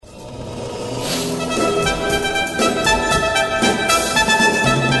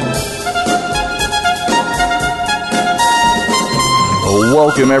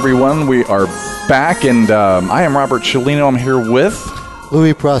Welcome, everyone. We are back, and I am Robert Cellino. I'm here with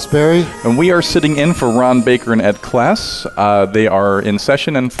Louis Prosperi. And we are sitting in for Ron Baker and Ed Kless. They are in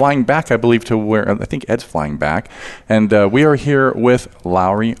session and flying back, I believe, to where I think Ed's flying back. And we are here with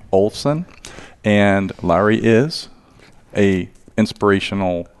Lowry Olafson. And Lowry is a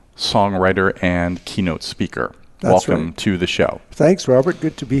inspirational songwriter and keynote speaker. That's Welcome right. to the show. Thanks, Robert.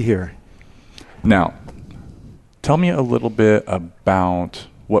 Good to be here. Now, tell me a little bit about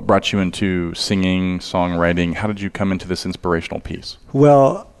what brought you into singing, songwriting. How did you come into this inspirational piece?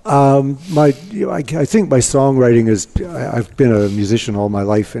 Well, I think my songwriting is. I've been a musician all my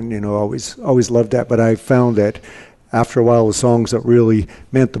life, and always loved that. But I found that after a while, the songs that really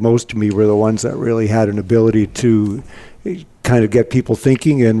meant the most to me were the ones that really had an ability to kind of get people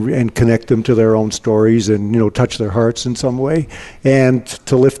thinking and connect them to their own stories and touch their hearts in some way, and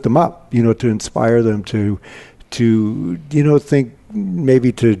to lift them up, to inspire them to think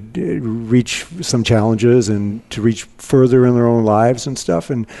maybe to reach some challenges and to reach further in their own lives and stuff.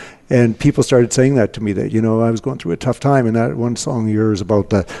 And people started saying that to me, that I was going through a tough time. And that one song of yours about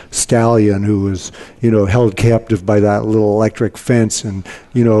the stallion who was held captive by that little electric fence, and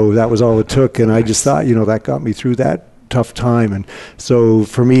that was all it took. And I just thought that got me through that tough time. And so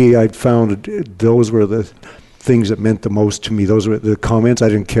for me, I found those were the things that meant the most to me. Those were the comments. I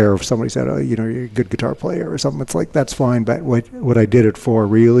didn't care if somebody said, you're a good guitar player or something. It's like, that's fine. But what I did it for,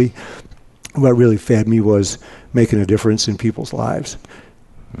 really, what really fed me was making a difference in people's lives.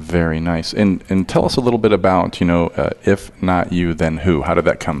 Very nice. And tell us a little bit about, if not you, then who? How did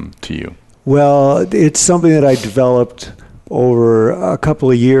that come to you? Well, it's something that I developed over a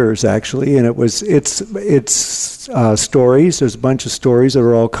couple of years, actually, and it's stories. There's a bunch of stories that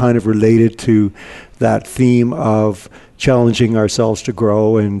are all kind of related to that theme of challenging ourselves to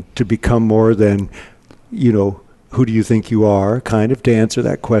grow and to become more than, who do you think you are, kind of, to answer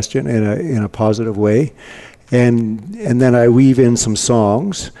that question in a positive way. And then I weave in some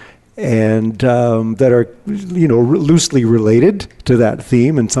songs and that are, loosely related to that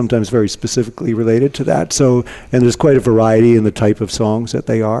theme, and sometimes very specifically related to that. So, and there's quite a variety in the type of songs that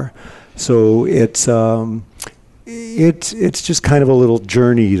they are. So it's just kind of a little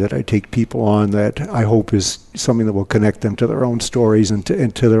journey that I take people on that I hope is something that will connect them to their own stories and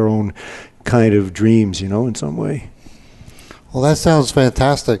to their own kind of dreams, in some way. Well, that sounds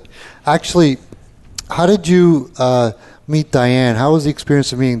fantastic. Actually, how did you meet Diane? How was the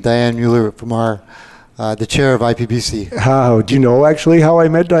experience of meeting Diane Mueller from the chair of IPBC? How? Do you know actually how I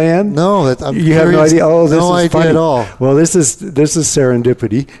met Diane? No, I'm you have no idea. Oh, this no is idea funny. At all. Well, this is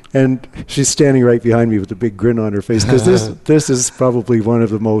serendipity, and she's standing right behind me with a big grin on her face, because this is probably one of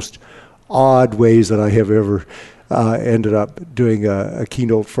the most odd ways that I have ever ended up doing a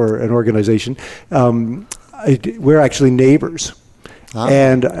keynote for an organization. We're actually neighbors.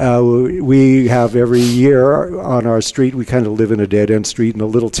 And we have every year on our street, we kind of live in a dead-end street in a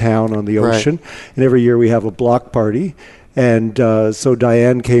little town on the ocean. Right. And every year we have a block party. And so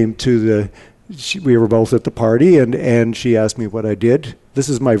Diane came to we were both at the party, and she asked me what I did. This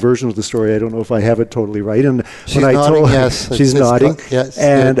is my version of the story. I don't know if I have it totally right. And she's when nodding, I told yes. She's nodding. Yes.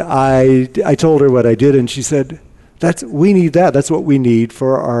 And I told her what I did, and she said, we need that. That's what we need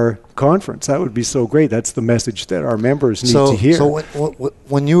for our conference. That would be so great. That's the message that our members need to hear. So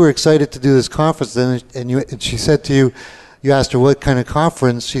when you were excited to do this conference, then and she said to you, you asked her what kind of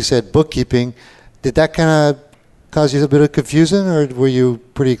conference. She said bookkeeping. Did that kind of cause you a bit of confusion, or were you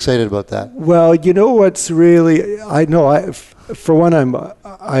pretty excited about that? Well, what's really, for one,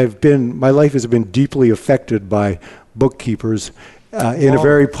 my life has been deeply affected by bookkeepers. In a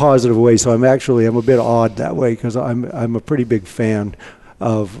very positive way. So I'm a bit odd that way, because I'm a pretty big fan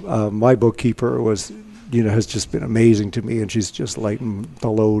of my bookkeeper. Has just been amazing to me, and she's just lightened the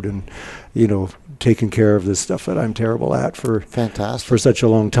load and taking care of this stuff that I'm terrible at for such a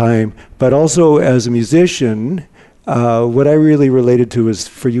long time. But also as a musician, what I really related to is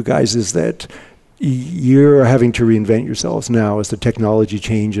for you guys is that you're having to reinvent yourselves now as the technology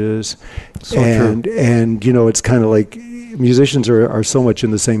changes. So true. And it's kind of like musicians are so much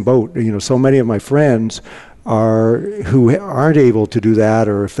in the same boat. So many of my friends who aren't able to do that,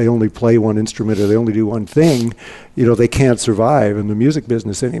 or if they only play one instrument or they only do one thing, they can't survive in the music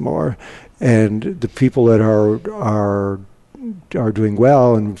business anymore. And the people that are doing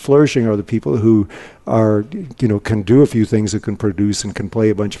well and flourishing are the people who are can do a few things, who can produce and can play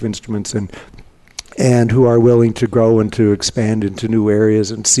a bunch of instruments, and who are willing to grow and to expand into new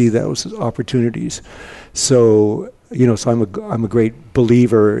areas and see those opportunities. So so I'm a great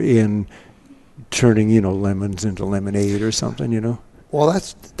believer in turning lemons into lemonade or something. Well,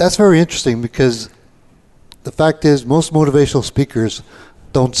 that's very interesting, because the fact is most motivational speakers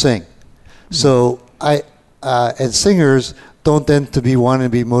don't sing. So and singers don't tend to be wanting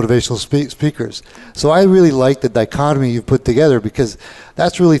to be motivational speakers. So I really like the dichotomy you put together, because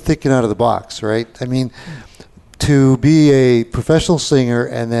that's really thinking out of the box, right? I mean, to be a professional singer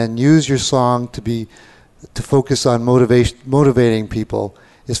and then use your song to focus on motivating people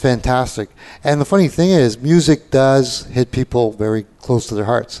is fantastic. And the funny thing is, music does hit people very close to their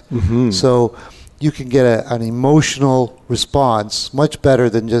hearts. Mm-hmm. So you can get an emotional response much better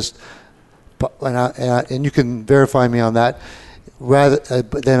than just, and you can verify me on that, rather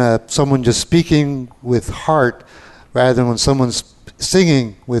than someone just speaking with heart, rather than when someone's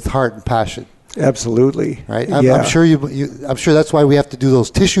singing with heart and passion. Absolutely. Right. I'm sure I'm sure that's why we have to do those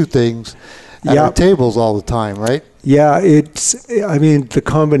tissue things at our tables all the time, right? Yeah, I mean, the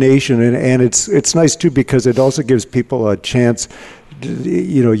combination, and it's nice too, because it also gives people a chance.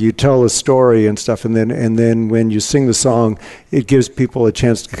 You tell a story and stuff, and then when you sing the song, it gives people a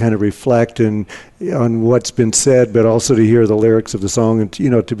chance to kind of reflect on what's been said, but also to hear the lyrics of the song and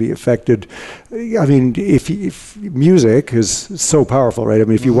to be affected. I mean, if music is so powerful, right? I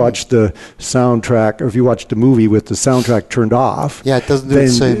mean, if you watch the soundtrack, or if you watch the movie with the soundtrack turned off, it doesn't do the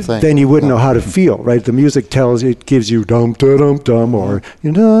same thing. Then you wouldn't know how to feel, right? The music gives you dum da dum dum, or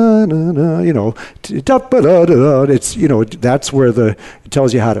na na na, da ba da da. It's that's where it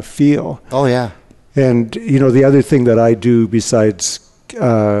tells you how to feel. Oh yeah. And the other thing that I do besides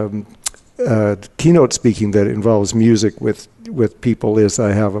keynote speaking that involves music with people is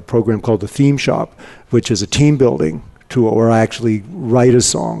I have a program called the Theme Shop, which is a team building tool where I actually write a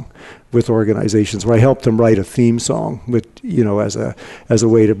song with organizations, where I help them write a theme song with as a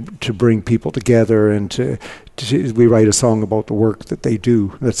way to bring people together, and we write a song about the work that they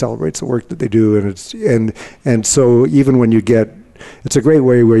do that celebrates the work that they do, and so even when you get, it's a great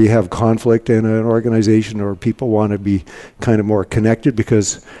way where you have conflict in an organization, or people want to be kind of more connected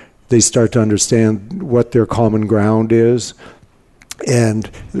because they start to understand what their common ground is, and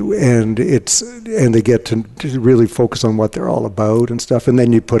they get to really focus on what they're all about and stuff. And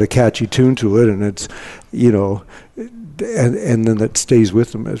then you put a catchy tune to it, and it's and then that stays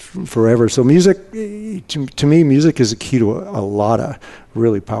with them forever. So music, to me, music is a key to a lot of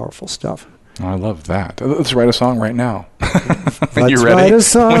really powerful stuff. I love that. Let's write a song right now. Let's you ready? Write a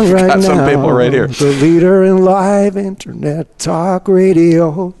song We've right got now. some people right here. The leader in live internet talk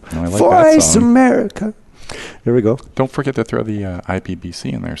radio. I like Voice America. There we go. Don't forget to throw the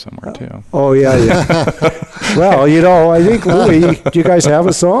IPBC in there somewhere too. Oh yeah. Well, I think, Louis, do you guys have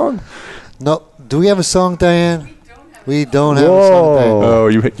a song? No. Do we have a song, Diane? We don't have a song, Diane. Oh,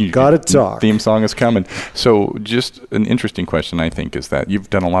 you got to talk. Theme song is coming. So just an interesting question, I think, is that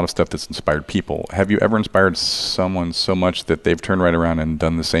you've done a lot of stuff that's inspired people. Have you ever inspired someone so much that they've turned right around and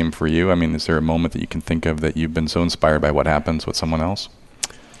done the same for you? I mean, is there a moment that you can think of that you've been so inspired by what happens with someone else?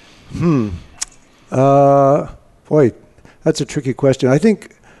 Boy, that's a tricky question. I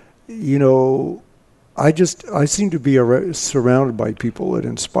think, I seem to be surrounded by people that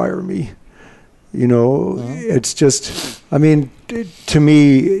inspire me. It's just, I mean, to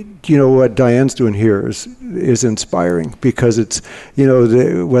me, what Diane's doing here is inspiring, because it's,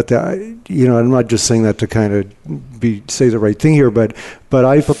 I'm not just saying that to kind of say the right thing here, but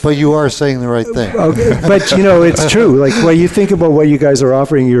you are saying the right thing. Okay, but it's true. Like, when you think about what you guys are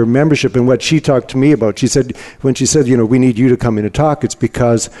offering your membership, and what she talked to me about, when she said, we need you to come in and talk, it's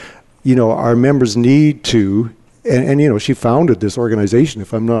because, our members need to. And she founded this organization,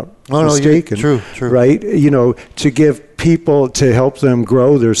 if I'm not mistaken. True. Right? To give people, to help them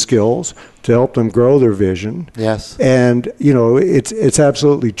grow their skills, to help them grow their vision. Yes. And, it's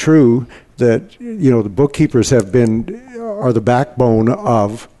absolutely true that, the bookkeepers are the backbone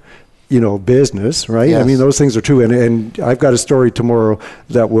of, business, right? Yes. I mean, those things are true. And I've got a story tomorrow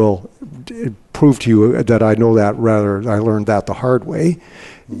that will prove to you that I know that, I learned that the hard way.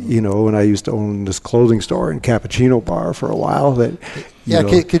 And I used to own this clothing store and cappuccino bar for a while.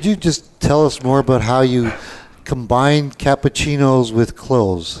 Could you just tell us more about how you combine cappuccinos with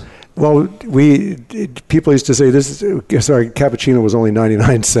clothes? Well, people used to say cappuccino was only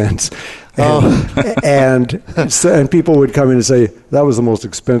 99 cents. And people would come in and say, that was the most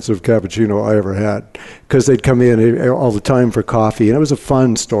expensive cappuccino I ever had, because they'd come in all the time for coffee. And it was a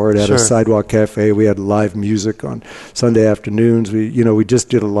fun store. It had a sidewalk cafe. We had live music on Sunday afternoons. We just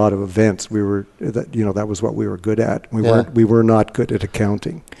did a lot of events. That was what we were good at. We were not good at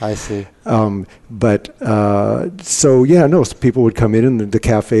accounting. I see. So people would come in the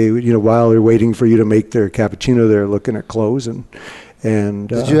cafe, while they're waiting for you to make their cappuccino, they're looking at clothes and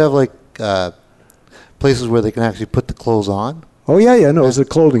did you have places where they can actually put the clothes on? Oh yeah. No, it was a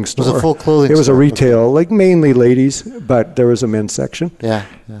clothing store. It was a full clothing store. It was a retail, like mainly ladies, but there was a men's section. Yeah.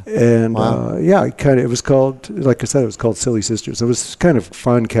 And Wow. it was called, like I said, it was called Silly Sisters. It was kind of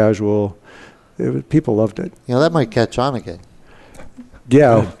fun, casual. People loved it. That might catch on again.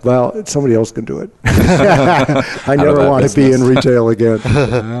 Yeah, well, somebody else can do it. I never want to be in retail again.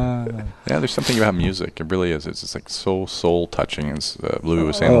 Yeah, there's something about music. It really is. It's just like so soul touching, as Louis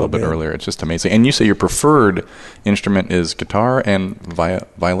was saying a little bit earlier. It's just amazing. And you say your preferred instrument is guitar and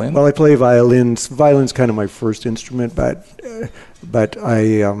violin? Well, I play violins. Violin's kind of my first instrument, but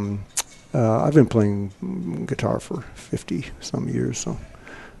I've been playing guitar for 50 some years, so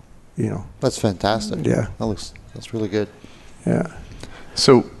That's fantastic. Yeah, that's really good. Yeah.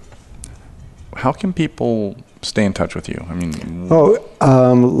 So, how can people stay in touch with you? I mean,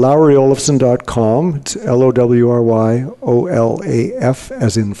 LowryOlafson.com. It's LOWRYOLAF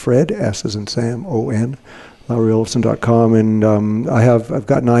as in Fred, S as in Sam, ON. LowryOlafson.com, and I've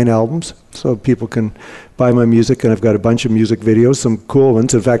got 9 albums, so people can buy my music, and I've got a bunch of music videos, some cool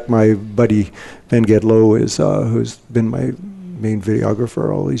ones. In fact, my buddy Ben Gedlow who's been my main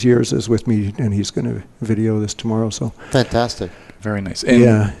videographer all these years, is with me, and he's going to video this tomorrow. So fantastic. Very nice.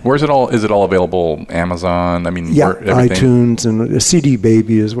 And where's it all? Is it all available? Amazon? I mean, iTunes and CD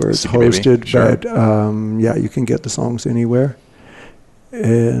Baby is where it's hosted. Sure. But you can get the songs anywhere.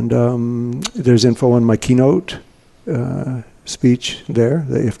 And there's info on my keynote speech there.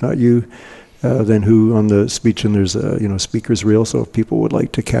 If not you, then who on the speech, and there's a speaker's reel. So if people would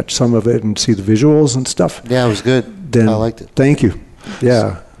like to catch some of it and see the visuals and stuff, yeah, it was good. Then I liked it. Thank you.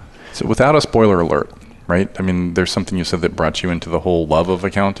 Yeah. So without a spoiler alert, right? I mean, there's something you said that brought you into the whole love of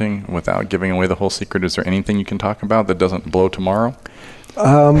accounting. Without giving away the whole secret, is there anything you can talk about that doesn't blow tomorrow?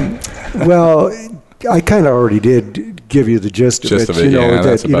 Well, I kind of already did give you the gist of it.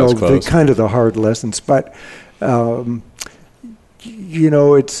 That's about as close. The kind of the hard lessons, but it's.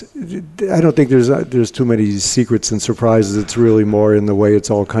 I don't think there's too many secrets and surprises. It's really more in the way it's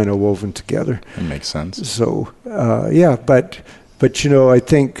all kind of woven together. It makes sense. So but I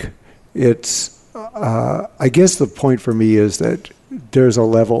think it's. I guess the point for me is that there's a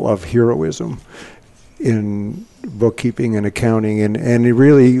level of heroism in bookkeeping and accounting, and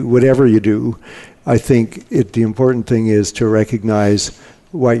really whatever you do, I think the important thing is to recognize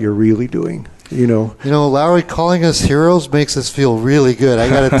what you're really doing. Lowry, calling us heroes makes us feel really good. I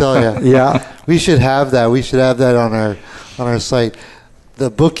got to tell you. Yeah, we should have that. We should have that on our site. The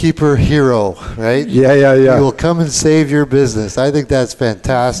bookkeeper hero, right? Yeah. He will come and save your business. I think that's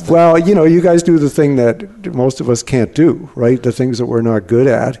fantastic. Well, you guys do the thing that most of us can't do, right? The things that we're not good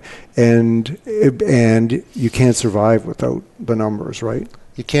at, and you can't survive without the numbers, right?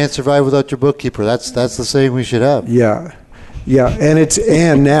 You can't survive without your bookkeeper. That's the saying we should have. Yeah,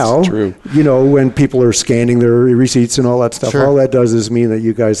 and now, true. When people are scanning their receipts and all that stuff, Sure. all that does is mean that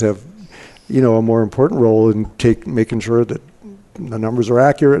you guys have, a more important role in making sure that the numbers are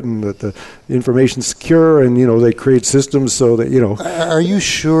accurate and that the information's secure, and they create systems so that Are you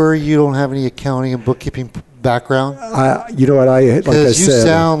sure you don't have any accounting and bookkeeping background? You know what Because you said,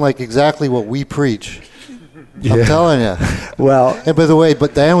 sound like exactly what we preach. Yeah. I'm telling you. Well, and by the way,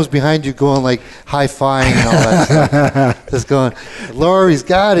 Diane was behind you going like high-fiving and all that stuff. Just going, Lowry's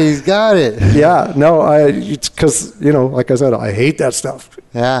got it. He's got it. Yeah. No, it's because like I said, I hate that stuff.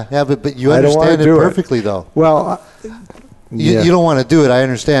 Yeah. But you understand it perfectly, though. Well. You don't want to do it, I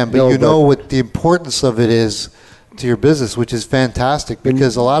understand, but know what the importance of it is to your business, which is fantastic,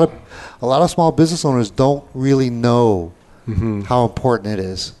 because a lot of small business owners don't really know how important it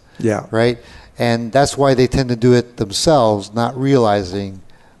is. Yeah. Right? And that's why they tend to do it themselves, not realizing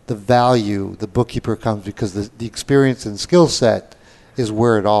the value the bookkeeper comes, because the experience and skill set is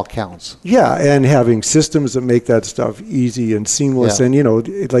where it all counts. Yeah, and having systems that make that stuff easy and seamless, and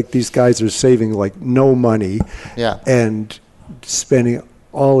like these guys are saving like no money, and spending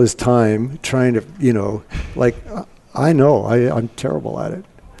all his time trying to, I'm terrible at it.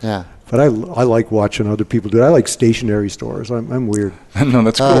 Yeah. But I like watching other people do it. I like stationary stores. I'm weird. No,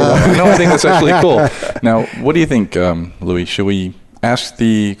 that's cool. I think that's actually cool. Now, what do you think, Louis? Should we ask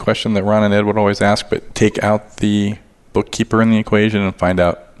the question that Ron and Ed would always ask, but take out the bookkeeper in the equation and find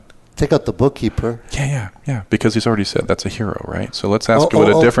out? Take out the bookkeeper? Yeah. Because he's already said that's a hero, right? So let's ask what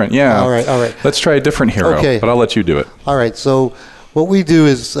a different... Yeah. All right. Let's try a different hero, but I'll let you do it. All right. So what we do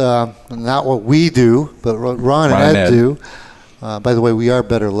is not what we do, but what Ron and Ed do. By the way, we are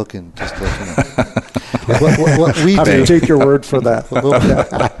better looking, just to let you know. what we do... I'll take your word for that.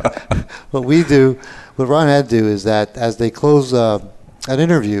 What Ron and Ed do is that as they close an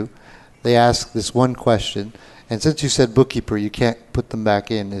interview, they ask this one question. And since you said bookkeeper, you can't put them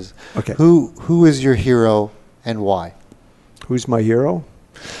back in. Who is your hero and why? Who's my hero?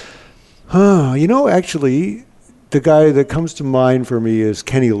 You know, actually, the guy that comes to mind for me is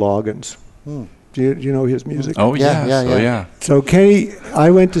Kenny Loggins. Do you know his music? Oh, yeah. So Kenny, I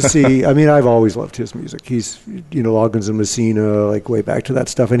went to see, I mean, I've always loved his music. He's, you know, Loggins and Messina, like way back to that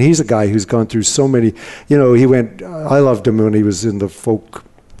stuff. And he's a guy who's gone through so many, you know, I loved him when he was in the folk,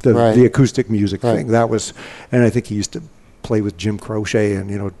 the acoustic music thing. That was, and I think he used to play with Jim Croce and,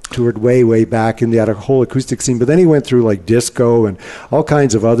 you know, toured way back, and they had a whole acoustic scene. But then he went through like disco and did all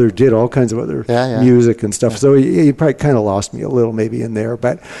kinds of other music and stuff. So he probably kind of lost me a little maybe in there.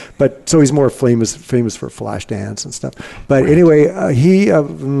 But so he's more famous for Flashdance and stuff. But anyway,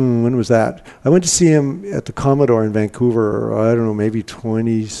 when was that? I went to see him at the Commodore in Vancouver, I don't know, maybe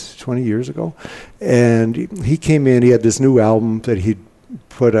 20 years ago. And he came in, he had this new album that he'd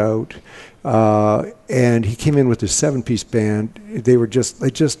put out. And he came in with his 7-piece band. They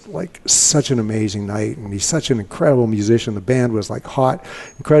just like such an amazing night, and he's such an incredible musician. The band was like hot,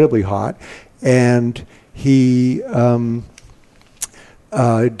 incredibly hot, and he did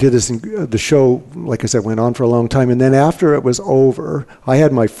this. The show, like I said, went on for a long time, and then after it was over, I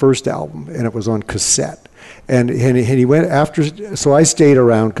had my first album, and it was on cassette. And he went after, so I stayed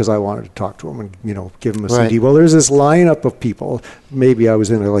around because I wanted to talk to him and, you know, give him a CD. Well, there's this lineup of people. Maybe I was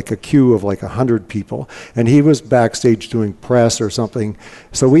in a queue of 100 people, and he was backstage doing press or something.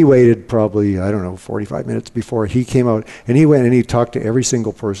 So we waited probably, 45 minutes before he came out, and he went and he talked to every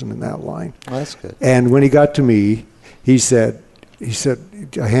single person in that line. Oh, that's good. And when he got to me, he said,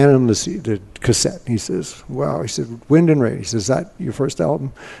 I handed him the cassette. He says, wow. He said, Wind and Rain. He says, is that your first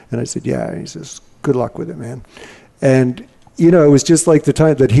album? And I said, yeah. And he says, good luck with it, man. And, you know, it was just like the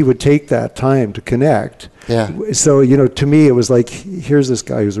time that he would take that time to connect. Yeah. So, you know, to me, it was like, here's this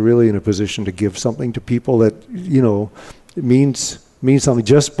guy who's really in a position to give something to people that, you know, means something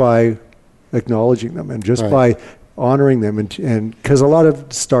just by acknowledging them and just by honoring them. And because a lot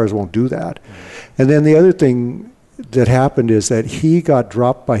of stars won't do that. And then the other thing that happened is that he got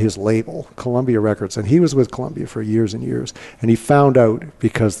dropped by his label, Columbia Records, and he was with Columbia for years and years, and he found out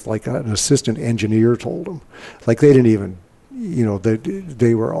because an assistant engineer told him. They didn't even, you know,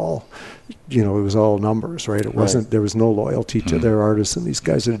 they were all, you know, it was all numbers, right? It wasn't, there was no loyalty to their artists, and these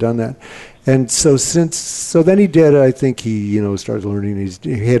guys had done that. And so then he did, I think he, you know, started learning,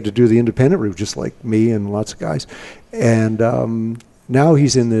 he had to do the independent route just like me and lots of guys. And now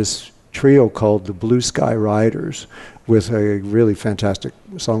he's in this trio called the Blue Sky Riders with a really fantastic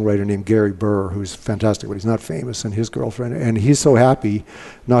songwriter named Gary Burr, who's fantastic, but he's not famous, and his girlfriend. And he's so happy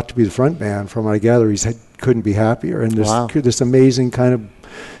not to be the front man. From what I gather, couldn't be happier. And this amazing kind of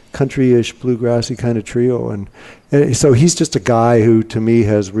country-ish, bluegrassy kind of trio. And so he's just a guy who, to me,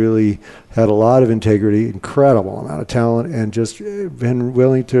 has really had a lot of integrity, incredible amount of talent, and just been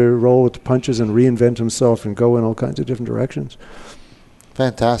willing to roll with the punches and reinvent himself and go in all kinds of different directions.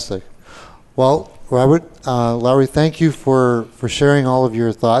 Fantastic. Well, Robert, Lowry, thank you for sharing all of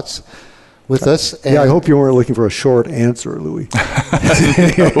your thoughts with us. And I hope you weren't looking for a short answer, Louis.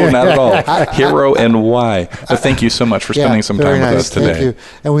 No, not at all. Hero and why. But thank you so much for spending some time with us today. Thank you.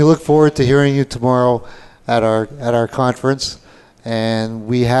 And we look forward to hearing you tomorrow at our conference. And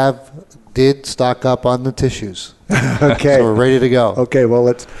we did stock up on the tissues. Okay. So we're ready to go. Okay,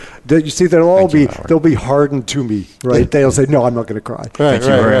 well, you see, they'll be hardened to me, right? They'll say, no, I'm not going to cry. Thank you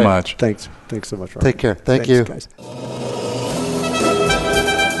very much. Thanks so much, Robert. Take care. Thank you. Guys.